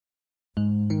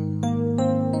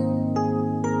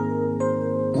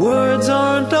Words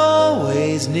aren't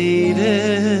always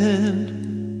needed.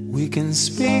 We can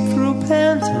speak through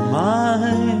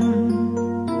pantomime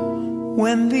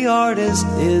when the artist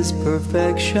is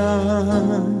perfection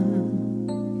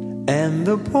and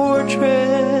the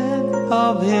portrait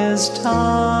of his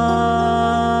time.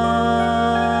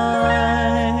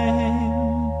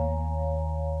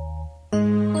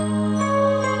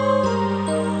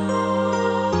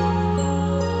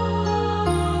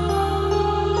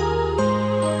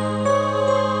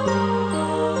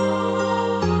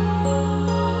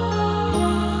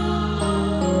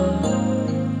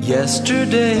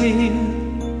 Yesterday,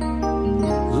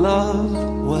 love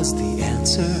was the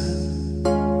answer.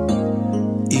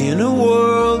 In a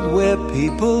world where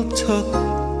people took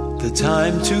the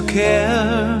time to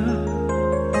care,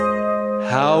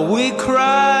 how we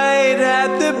cried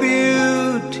at the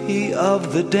beauty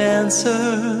of the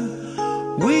dancer.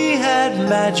 We had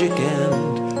magic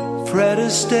and Fred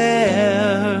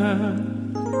Astaire.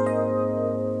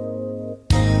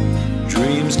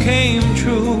 Dreams came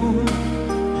true,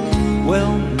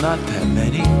 well, not that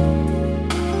many,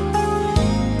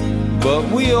 but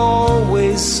we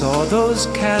always saw those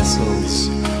castles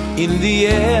in the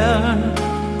air.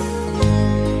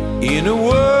 In a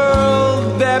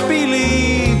world that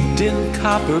believed in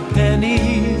copper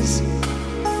pennies,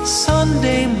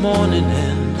 Sunday morning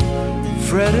and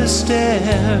Fred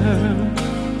Astaire.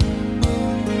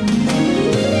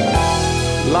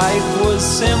 Life was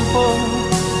simple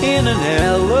in an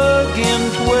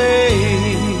elegant way.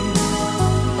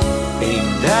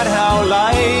 Ain't that how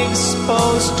life's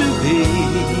supposed to be?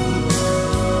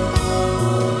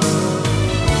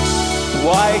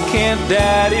 Why can't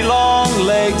Daddy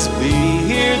Longlegs be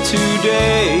here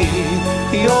today?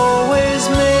 He always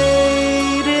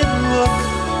made it look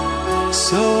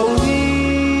so easy.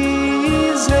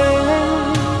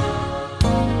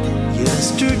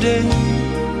 Yesterday,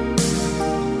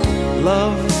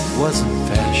 love wasn't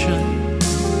fashion.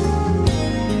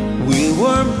 We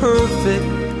weren't perfect,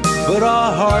 but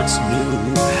our hearts knew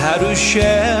how to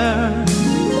share.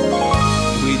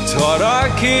 We taught our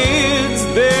kids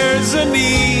there's a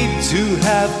need to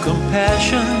have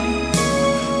compassion.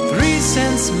 3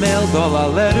 cents mailed all our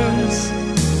letters.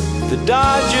 The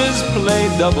Dodgers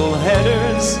played double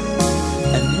headers,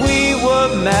 and we were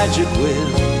magic with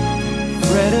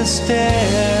Fred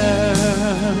Astaire.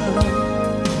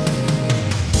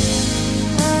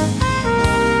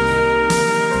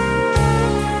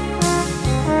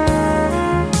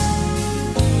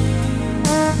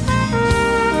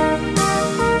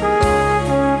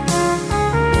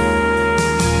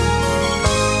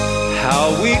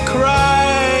 We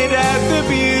cried at the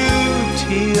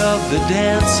beauty of the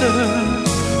dancer.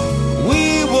 We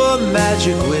were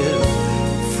magic with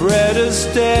Fred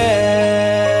Astaire.